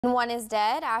One is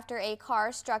dead after a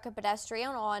car struck a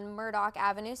pedestrian on Murdoch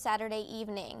Avenue Saturday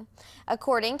evening.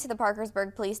 According to the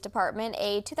Parkersburg Police Department,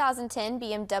 a 2010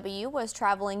 BMW was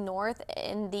traveling north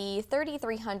in the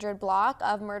 3300 block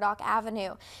of Murdoch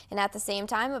Avenue, and at the same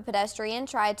time, a pedestrian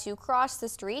tried to cross the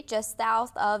street just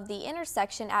south of the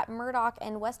intersection at Murdoch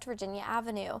and West Virginia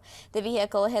Avenue. The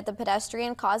vehicle hit the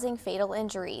pedestrian, causing fatal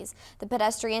injuries. The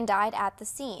pedestrian died at the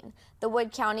scene. The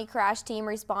Wood County crash team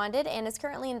responded and is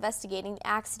currently investigating the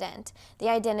accident. The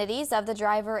identities of the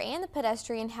driver and the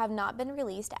pedestrian have not been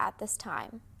released at this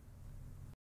time.